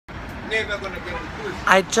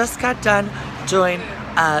I just got done doing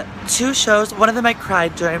 2 shows. One of them I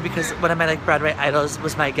cried during because one of my like Broadway idols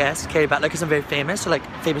was my guest, Carrie Butler, because I'm very famous, so like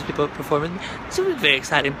famous people performing. So it was very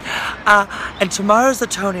exciting. And tomorrow's the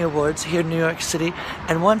Tony Awards here in New York City,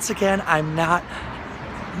 and once again I'm not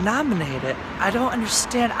nominated. I don't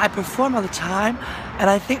understand. I perform all the time, and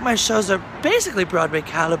I think my shows are basically Broadway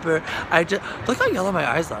caliber. Look how yellow my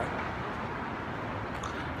eyes are.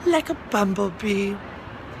 Like a bumblebee.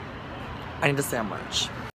 I need a sandwich.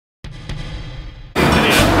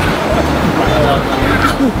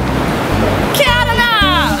 Canada!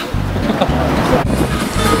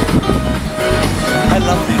 I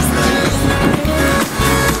love these things.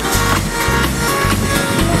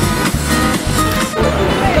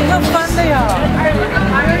 Look how fun they are.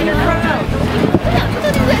 Where are you from?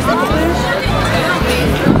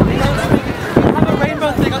 Have a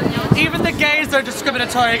rainbow thing. Even the gays are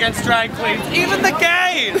discriminatory against drag queens. Even the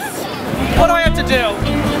gays! What do I have to do?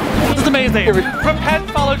 This is amazing. Repent,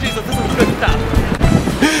 follow Jesus. This is good stuff.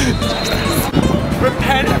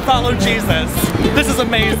 Repent and follow Jesus. This is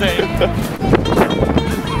amazing.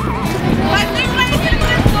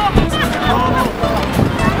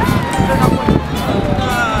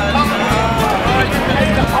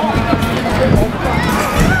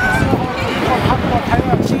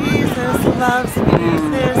 Jesus loves me,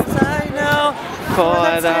 this I know. For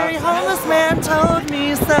that very homeless man told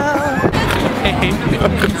me so.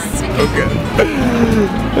 Okay.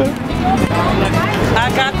 I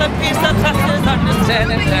got the piece of justice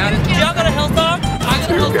understanding down. Do y'all go to Hillsong? I go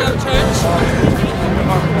to Hillsong Church.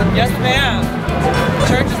 Yes, ma'am.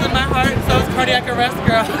 Church is in my heart, so is cardiac arrest,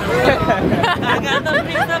 girl. I got the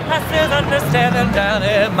piece of justice understanding down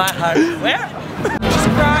in my heart. Where? She's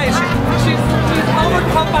crying. She's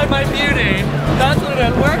overcome by my beauty. That's what it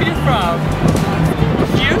is. Where are you from?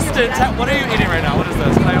 Houston. What are you eating right now? What is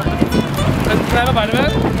this? Can I open it? Can I have a bite of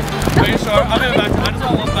it? Are you sure? I'll give it back to you. I just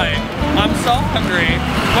want one bite. I'm so hungry.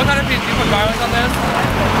 What kind of pizza? Do you put garlic on this?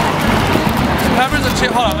 Peppers and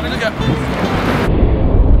cheese. Hold on, let me look at.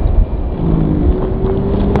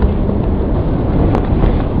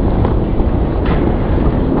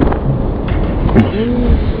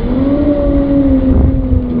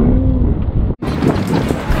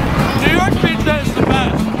 New York pizza is the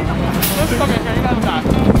best. Okay, you got that.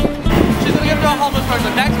 She's gonna give it to a homeless person.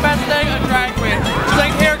 Next best thing, a drag queen. She's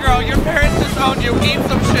like, here girl, your parents disowned you. Eat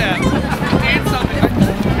some shit. Eat something.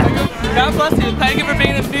 God bless you. Thank you for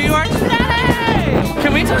being in New York City.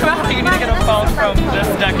 Can we talk about how you need to get a phone from this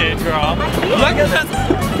decade, girl? Look at this.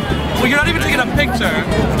 Well, you're not even taking a picture.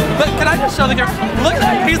 But can I just show the camera? Look at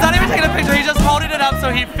that. He's not even taking a picture. He's just holding it up so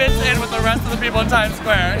he fits in with the rest of the people in Times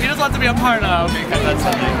Square. He just wants to be a part of. Because that's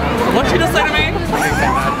something. What'd you just say to me?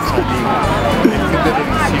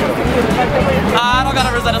 I don't gotta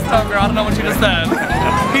resent a stone, girl. I don't know what you just said.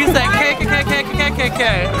 He said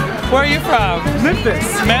KKKKKKK. Where are you from? Memphis.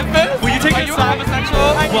 Memphis? Will you take a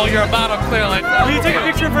homosexual? Well, you're a bottom, clearly. Will you take a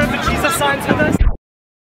picture in front of the Jesus signs with us?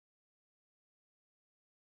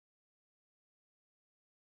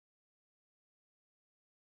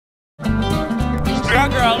 Yeah,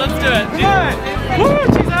 girl, let's do it. Woo,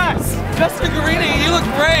 Jesus! Jessica Guarini, you look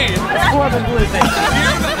great. Corbin Blizzy.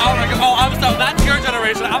 Oh my God. Oh, I'm so. That's your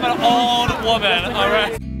generation. I'm an old woman. All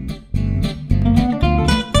right.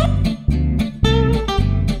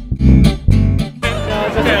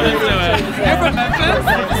 Okay, let's do it. You're from Memphis?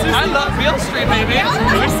 I love Beale Street, baby.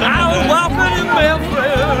 I'm welcome to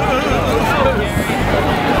Memphis.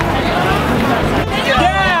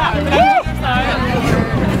 Yeah!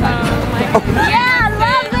 Yeah, I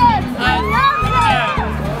love it! I love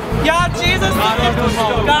it! Yeah, Jesus! God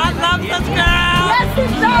loves us, girl! Yes, he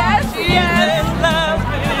does! Yes, loves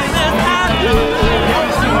me.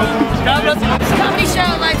 God bless you. Comedy show,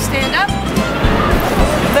 live stand-up.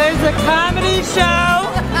 There's a comedy show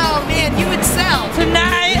Oh man, you would sell.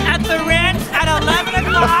 tonight at the Ranch at 11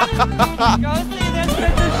 o'clock. Go see this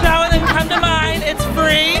Christmas show and then come to mine. It's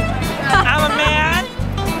free. I'm a man.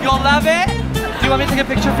 You'll love it. Do you want me to take a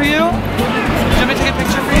picture for you? Do you want me to take a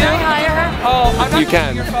picture for you? Can I hire her? Oh, I'm not You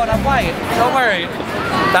can. using your phone. I'm white. Don't worry.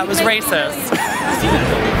 That was racist.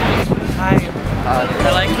 Hi.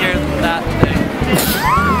 I like your that thing.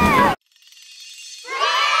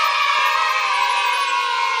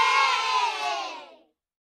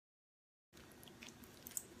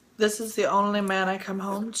 This is the only man I come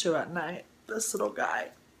home to at night. This little guy.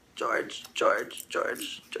 George.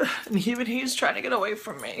 And even he's trying to get away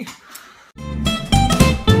from me.